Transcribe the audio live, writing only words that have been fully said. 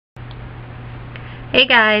Hey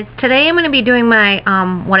guys, today I'm going to be doing my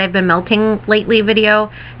what I've been melting lately video.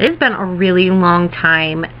 It has been a really long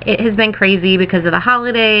time. It has been crazy because of the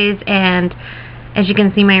holidays, and as you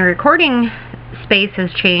can see, my recording space has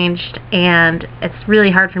changed and it's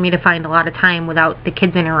really hard for me to find a lot of time without the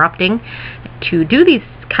kids interrupting to do these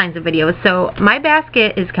kinds of videos. So my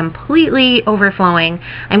basket is completely overflowing.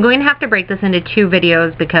 I'm going to have to break this into 2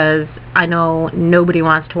 videos because I know nobody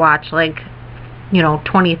wants to watch like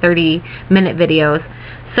 20-30 minute videos.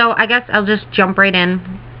 So I guess I'll just jump right in.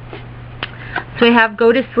 So we have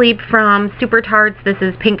Go to Sleep from Super Tarts. This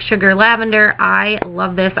is Pink Sugar Lavender. I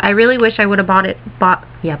love this. I really wish I would have bought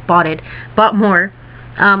more.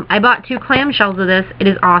 I bought 2 clamshells of this. It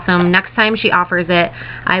is awesome. Next time she offers it,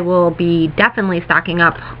 I will be definitely stocking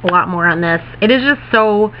up a lot more on this. It is just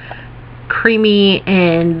so creamy,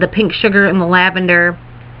 and the pink sugar and the lavender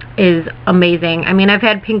is amazing. I mean, I've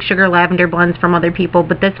had pink sugar lavender blends from other people,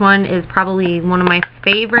 but this one is probably one of my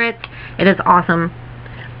favorites. It is awesome.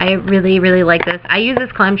 I really, really like this. I use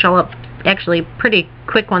this clamshell up actually pretty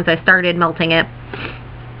quick once I started melting it.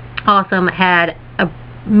 Awesome. Had a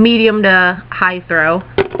medium to high throw.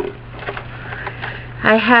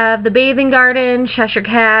 I have the Bathing Garden Cheshire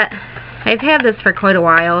Cat. I've had this for quite a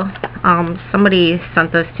while. Somebody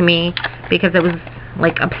sent this to me because I was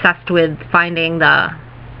like obsessed with finding the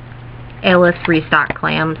A-list restock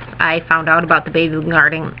clams. I found out about the Bathing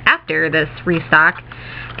Garden after this restock,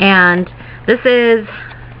 and this is,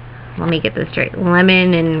 let me get this straight,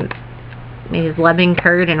 lemon and maybe it's lemon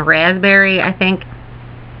curd and raspberry, I think.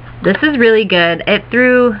 This is really good. It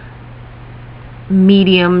threw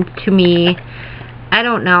medium to me. I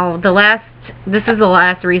don't know. This is the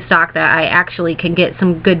last restock that I actually can get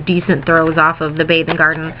some good decent throws off of the Bathing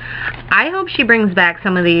Garden. I hope she brings back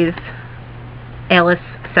some of these A-list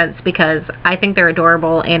scents because I think they're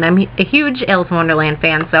adorable, and I'm a huge Alice in Wonderland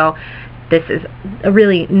fan, so this is a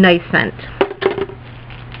really nice scent.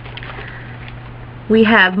 We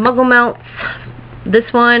have Muggle Melts.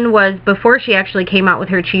 This one was before she actually came out with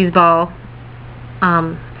her cheese ball.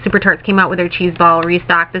 Super Tarts came out with her cheese ball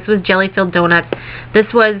restock. This was jelly-filled donuts. This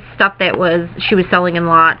was stuff that she was selling in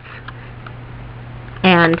lots,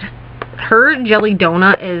 and her jelly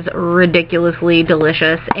donut is ridiculously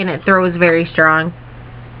delicious, and it throws very strong.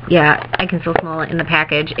 Yeah, I can still smell it in the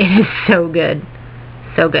package. It is so good.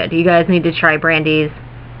 So good. You guys need to try Brandy's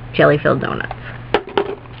jelly-filled donuts.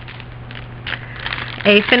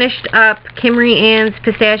 I finished up Kimberly Ann's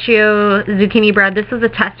pistachio zucchini bread. This was a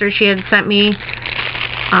tester she had sent me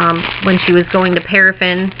when she was going to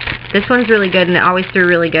Paraffin. This one's really good, and it always threw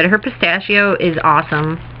really good. Her pistachio is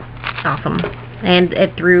awesome. Awesome. And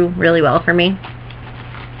it threw really well for me.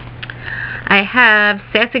 I have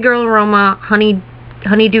Sassy Girl Aroma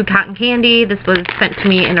Honeydew Cotton Candy. This was sent to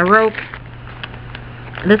me in a rope.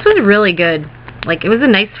 This was really good. Like, it was a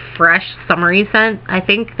nice, fresh, summery scent. I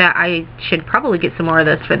think that I should probably get some more of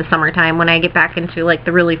this for the summertime when I get back into, like,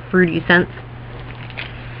 the really fruity scents.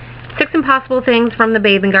 6 Impossible Things from the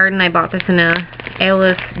Bathing Garden. I bought this in a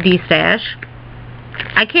A-list D-stash.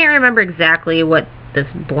 I can't remember exactly what this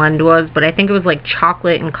blend was, but I think it was like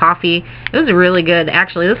chocolate and coffee. It was really good.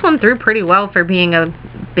 Actually, this one threw pretty well for being a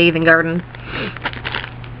Bathing Garden.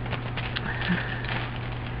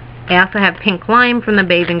 I also have Pink Lime from the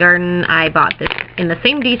Bathing Garden. I bought this in the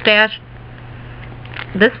same D-stash.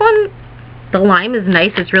 This one, the lime is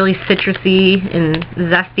nice. It's really citrusy and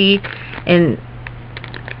zesty, and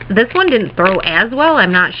this one didn't throw as well.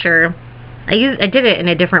 I'm not sure. I did it in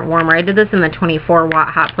a different warmer. I did this in the 24-watt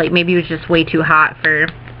hot plate. Maybe it was just way too hot for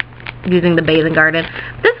using the Bathing Garden.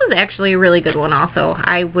 This was actually a really good one also.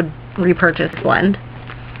 I would repurchase blend.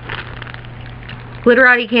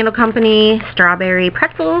 Glitterati Candle Company Strawberry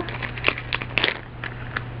Pretzel.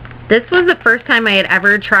 This was the first time I had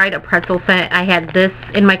ever tried a pretzel scent. I had this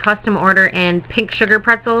in my custom order and Pink Sugar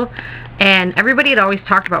Pretzel, and everybody had always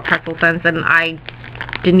talked about pretzel scents, and I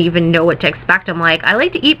didn't even know what to expect. I'm like, I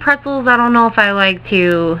like to eat pretzels. I don't know if I like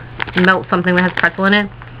to melt something that has pretzel in it.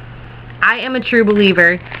 I am a true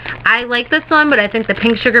believer. I like this one, but I think the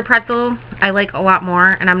Pink Sugar Pretzel I like a lot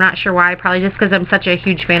more, and I'm not sure why. Probably just because I'm such a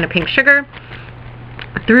huge fan of pink sugar.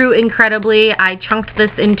 Threw incredibly. I chunked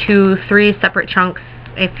this into 3 separate chunks.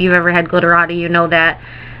 If you've ever had Glitterati, you know that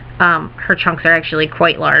her chunks are actually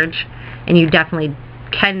quite large, and you definitely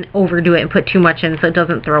can overdo it and put too much in so it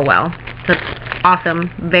doesn't throw well. So it's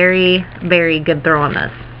awesome. Very, very good throw on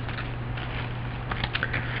this.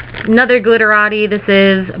 Another Glitterati. This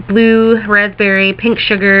is Blue Raspberry Pink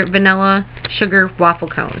Sugar Vanilla Sugar Waffle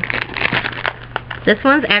Cone. This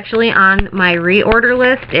one's actually on my reorder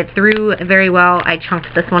list. It threw very well. I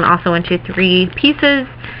chunked this one also into 3 pieces,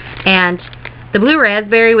 and The blue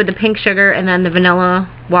raspberry with the pink sugar and then the vanilla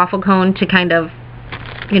waffle cone to kind of,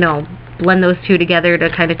 you know, blend those two together to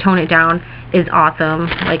kind of tone it down is awesome.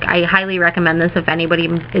 Like, I highly recommend this if anybody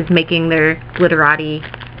is making their glitterati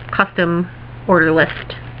custom order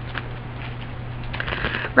list.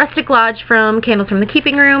 Rustic Lodge from Candles from the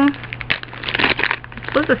Keeping Room.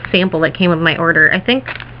 This was a sample that came with my order. I think,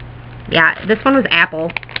 yeah, this one was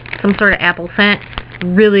apple. Some sort of apple scent.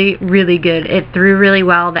 Really, really good. It threw really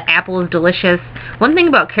well. The apple is delicious. One thing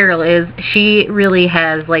about Carol is she really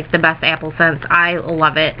has like the best apple scents. I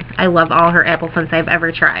love it. I love all her apple scents I've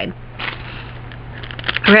ever tried.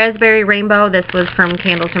 Raspberry Rainbow. This was from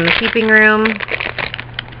Candles from the Keeping Room.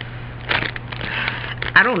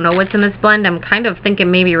 I don't know what's in this blend. I'm kind of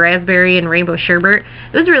thinking maybe raspberry and rainbow sherbet.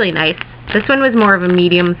 It was really nice. This one was more of a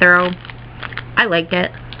medium throw. I liked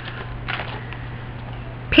it.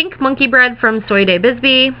 Pink Monkey Bread from Soy de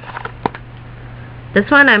Bisbee. This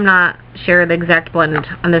one I'm not sure the exact blend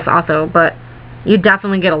on this also, but you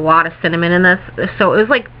definitely get a lot of cinnamon in this. So it was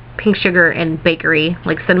like pink sugar and bakery,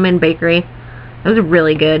 like cinnamon bakery. It was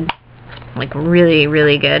really good. Like really,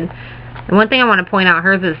 really good. And one thing I want to point out,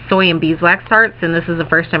 hers is soy and beeswax tarts, and this is the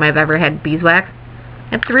first time I've ever had beeswax.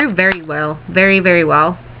 It threw very well. Very, very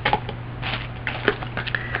well.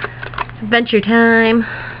 Adventure Time.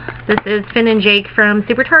 This is Finn and Jake from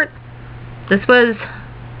Super Tarts. This was,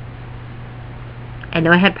 I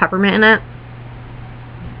know I had peppermint in it.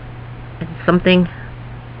 It's something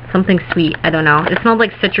sweet. I don't know. It smelled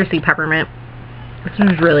like citrusy peppermint. This one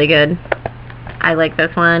was really good. I like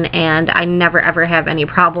this one, and I never ever have any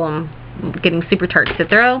problem getting Super Tarts to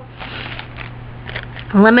throw.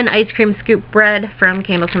 Lemon Ice Cream Scoop Bread from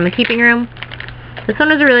Candles from the Keeping Room. This one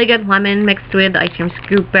was a really good lemon mixed with ice cream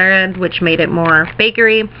scoop bread, which made it more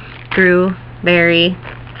bakery. Through very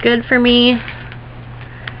good for me.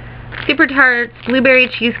 Super Tarts Blueberry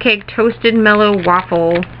Cheesecake Toasted Mellow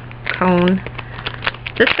Waffle Cone.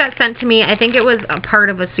 This got sent to me. I think it was a part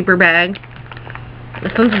of a super bag.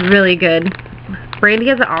 This one's really good. Brandy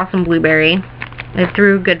has an awesome blueberry. It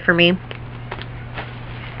threw good for me.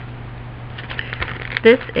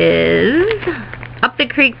 This is Up the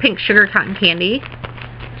Creek Pink Sugar Cotton Candy.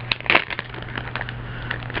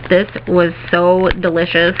 This was so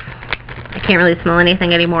delicious. I can't really smell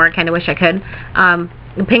anything anymore. I kind of wish I could.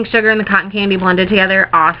 The pink sugar and the cotton candy blended together,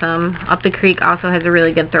 awesome. Up the Creek also has a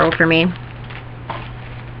really good throw for me.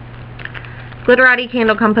 Glitterati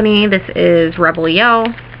Candle Company. This is Rebel Yell.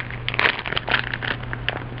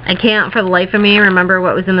 I can't for the life of me remember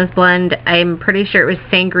what was in this blend. I'm pretty sure it was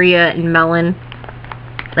sangria and melon.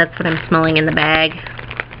 That's what I'm smelling in the bag.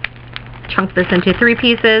 Chunk this into 3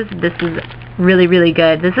 pieces. This is really, really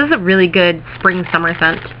good. This is a really good spring summer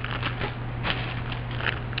scent.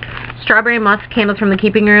 Strawberry Musk Candles from the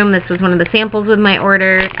Keeping Room. This was one of the samples with my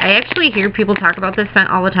order. I actually hear people talk about this scent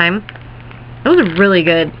all the time. It was really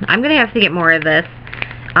good. I'm going to have to get more of this.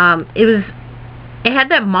 It had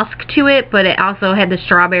that musk to it, but it also had the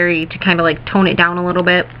strawberry to kind of like tone it down a little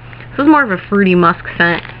bit. This was more of a fruity musk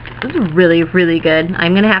scent. This is really, really good.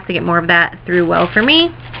 I'm going to have to get more of that. Through well for me.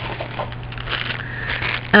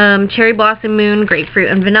 Cherry Blossom Moon, Grapefruit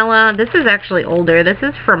and Vanilla. This is actually older. This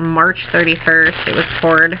is from March 31st. It was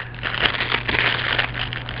poured.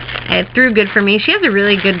 It threw good for me. She has a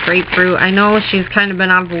really good grapefruit. I know she's kind of been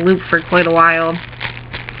out of the loop for quite a while.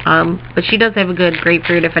 But she does have a good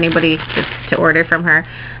grapefruit if anybody gets to order from her.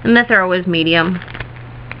 And the throw is medium.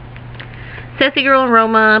 Sassy Girl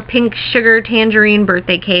Aroma, Pink Sugar Tangerine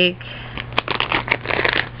Birthday Cake.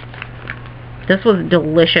 This was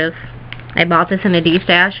delicious. I bought this in a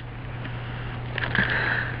D-stash.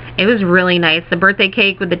 It was really nice. The birthday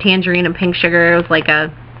cake with the tangerine and pink sugar, it was like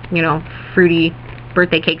a, you know, fruity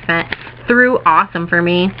birthday cake scent. Threw awesome for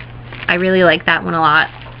me. I really like that one a lot.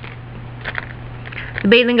 The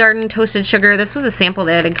Bathing Garden Toasted Sugar. This was a sample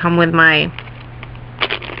that had come with my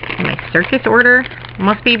circus order.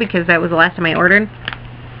 Must be because that was the last time I ordered.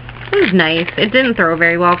 It was nice. It didn't throw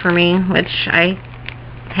very well for me, which I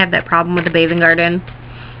have that problem with the Bathing Garden.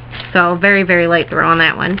 So, very, very light throw on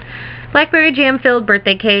that one. Blackberry Jam-Filled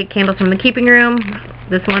Birthday Cake, Candles from the Keeping Room.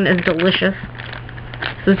 This one is delicious.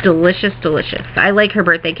 This is delicious, delicious. I like her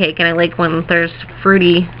birthday cake, and I like when there's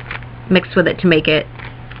fruity mixed with it to make it,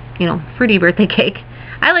 you know, fruity birthday cake.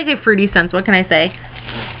 I like the fruity scents, what can I say?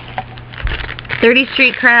 30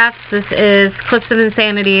 Street Crafts. This is Cliffs of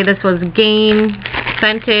Insanity. This was Gain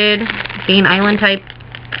scented, Gain Island type.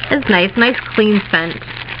 It's nice, nice clean scent.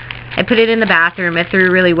 I put it in the bathroom. It threw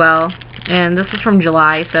really well. And this is from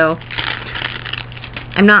July, so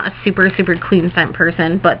I'm not a super, super clean scent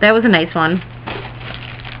person, but that was a nice one.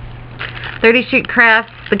 30 Street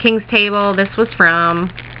Crafts, The King's Table. This was from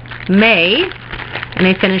May. And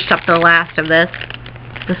I finished up the last of this.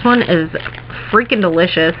 This one is freaking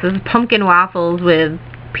delicious. This is pumpkin waffles with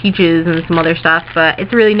peaches and some other stuff, but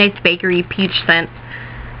it's a really nice bakery peach scent.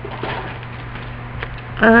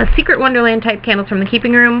 Secret Wonderland type candles from the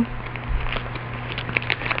Keeping Room.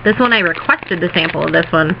 This one I requested the sample of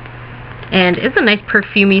this one, and it's a nice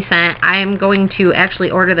perfumey scent. I am going to actually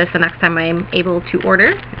order this the next time I'm able to order.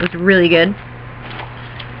 It was really good.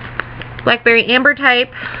 Blackberry Amber type.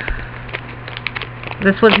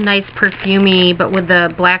 This was nice perfumey, but with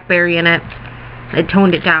the blackberry in it, it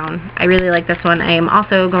toned it down. I really like this one. I am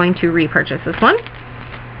also going to repurchase this one.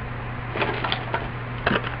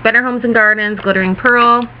 Better Homes and Gardens Glittering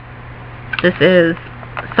Pearl. This is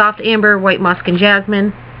Soft Amber, White Musk, and Jasmine.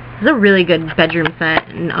 This is a really good bedroom scent,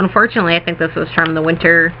 and unfortunately I think this was from the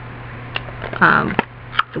winter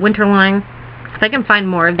line. If I can find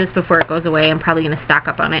more of this before it goes away, I'm probably going to stock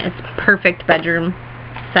up on it. It's perfect bedroom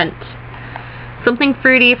scent. Something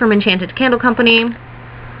Fruity from Enchanted Candle Company.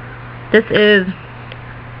 This is,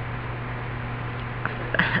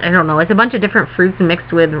 I don't know, it's a bunch of different fruits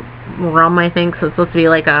mixed with rum, I think, so it's supposed to be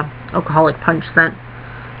like a alcoholic punch scent.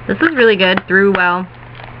 This is really good, threw well.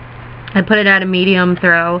 I put it at a medium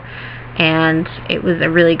throw, and it was a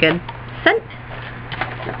really good scent.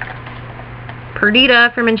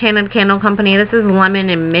 Perdita from Enchanted Candle Company. This is lemon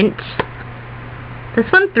and mint.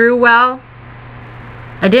 This one threw well.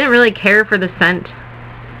 I didn't really care for the scent.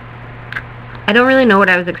 I don't really know what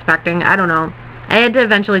I was expecting. I don't know. I had to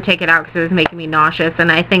eventually take it out because it was making me nauseous,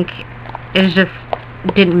 and I think it just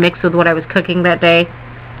didn't mix with what I was cooking that day,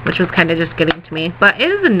 which was kind of just getting to me. But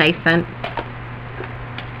it is a nice scent.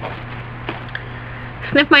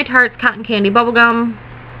 Sniff My Tarts Cotton Candy Bubblegum.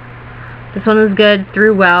 This one is good.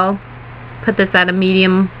 Threw well. Put this at a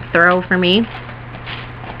medium throw for me.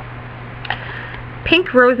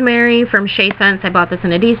 Pink Rosemary from Shea Scents. I bought this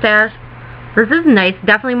in a D-stash. This is nice.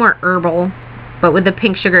 Definitely more herbal, but with the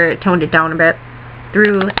pink sugar it toned it down a bit.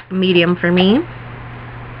 Through medium for me.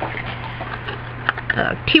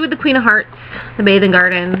 Tea with the Queen of Hearts, the Bathing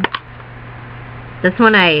Garden. This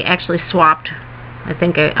one I actually swapped. I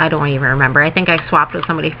think I don't even remember. I think I swapped with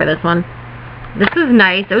somebody for this one. This is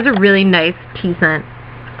nice. It was a really nice tea scent.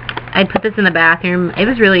 I'd put this in the bathroom. It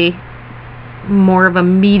was really more of a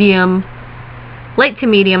medium, light to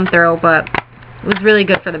medium throw, but it was really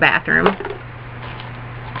good for the bathroom.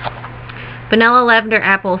 Vanilla Lavender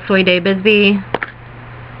Apple Soy Day Bisbee.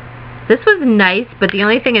 This was nice, but the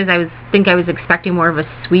only thing is I think I was expecting more of a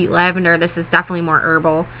sweet lavender. This is definitely more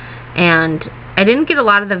herbal. And I didn't get a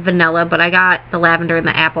lot of the vanilla, but I got the lavender and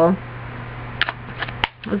the apple.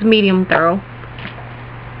 It was medium thorough.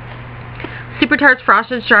 Super Tarts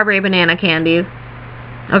Frosted Strawberry Banana Candies.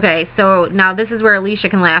 Okay, so now this is where Alicia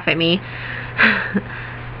can laugh at me.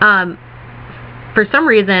 For some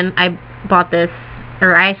reason, I bought this,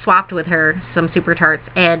 or I swapped with her some Super Tarts,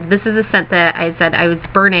 and this is a scent that I said I was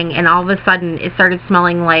burning, and all of a sudden it started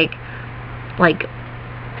smelling like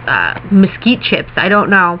mesquite chips. I don't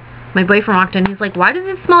know. My boyfriend walked in, he's like, why does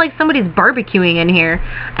it smell like somebody's barbecuing in here?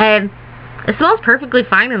 And it smells perfectly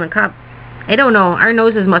fine in the cup. I don't know, our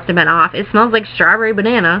noses must have been off. It smells like strawberry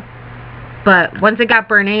banana, but once it got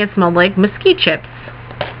burning, it smelled like mesquite chips.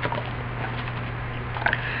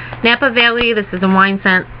 Napa Valley, this is a wine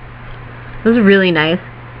scent. This is really nice.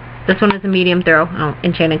 This one is a medium throw. Oh,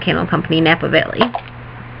 Enchanted Candle Company, Napa Valley.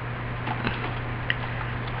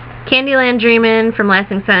 Candyland Dreamin' from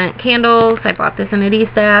Lasting Scent Candles. I bought this in a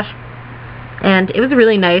D-stash. And it was a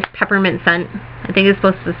really nice peppermint scent. I think it's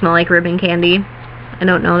supposed to smell like ribbon candy. I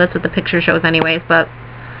don't know, that's what the picture shows anyways, but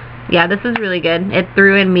yeah, this is really good. It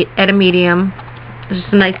threw in at a medium. It's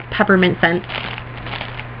just a nice peppermint scent.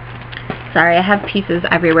 Sorry, I have pieces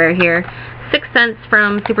everywhere here. 6 cents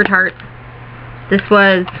from Super Tarts. This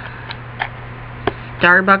was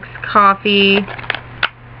Starbucks coffee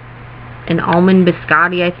and almond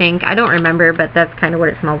biscotti, I think. I don't remember, but that's kind of what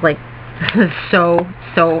it smells like. This is so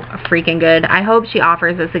freaking good. I hope she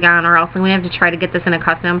offers this again, or else I'm going to have to try to get this in a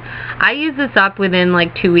custom. I use this up within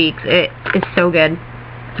like 2 weeks. It is so good.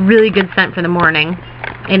 It's a really good scent for the morning,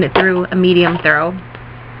 and it threw a medium throw.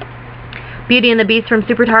 Beauty and the Beast from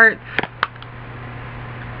Super Tarts.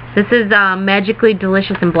 This is Magically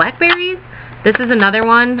Delicious and Blackberries. This is another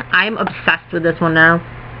one. I'm obsessed with this one now.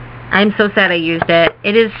 I'm so sad I used it.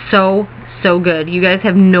 It is so good. You guys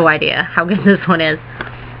have no idea how good this one is.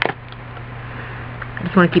 I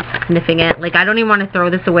just want to keep sniffing it. Like, I don't even want to throw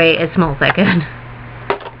this away. It smells that good.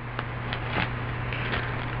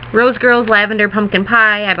 Rose Girls Lavender Pumpkin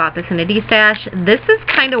Pie. I bought this in a D-stash. This is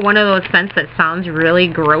kind of one of those scents that sounds really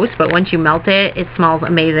gross, but once you melt it, it smells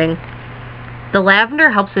amazing. The lavender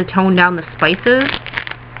helps to tone down the spices.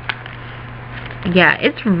 Yeah,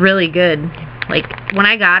 it's really good. Like, when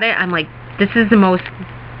I got it, I'm like, this is the most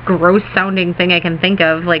gross sounding thing I can think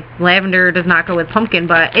of. Like, lavender does not go with pumpkin,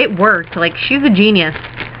 but it worked. Like, she's a genius.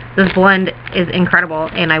 This blend is incredible,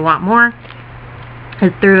 and I want more.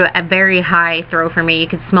 It threw a very high throw for me. You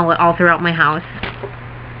could smell it all throughout my house.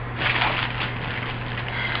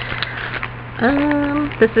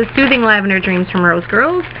 This is Soothing Lavender Dreams from Rose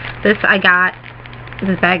Girls. This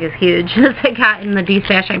bag is huge. This I got in the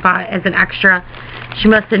D-stash I bought as an extra. She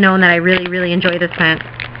must have known that I really, really enjoy this scent.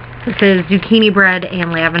 This is zucchini bread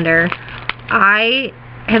and lavender. I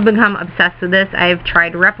have become obsessed with this. I've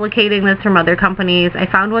tried replicating this from other companies. I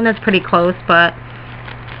found one that's pretty close, but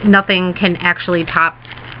nothing can actually top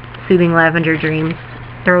Soothing Lavender Dreams.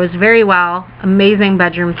 Throws very well. Amazing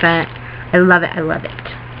bedroom scent. I love it. I love it.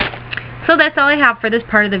 So that's all I have for this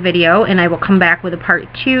part of the video, and I will come back with a part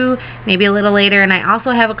 2 maybe a little later, and I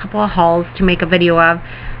also have a couple of hauls to make a video of,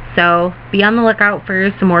 so be on the lookout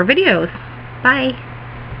for some more videos. Bye!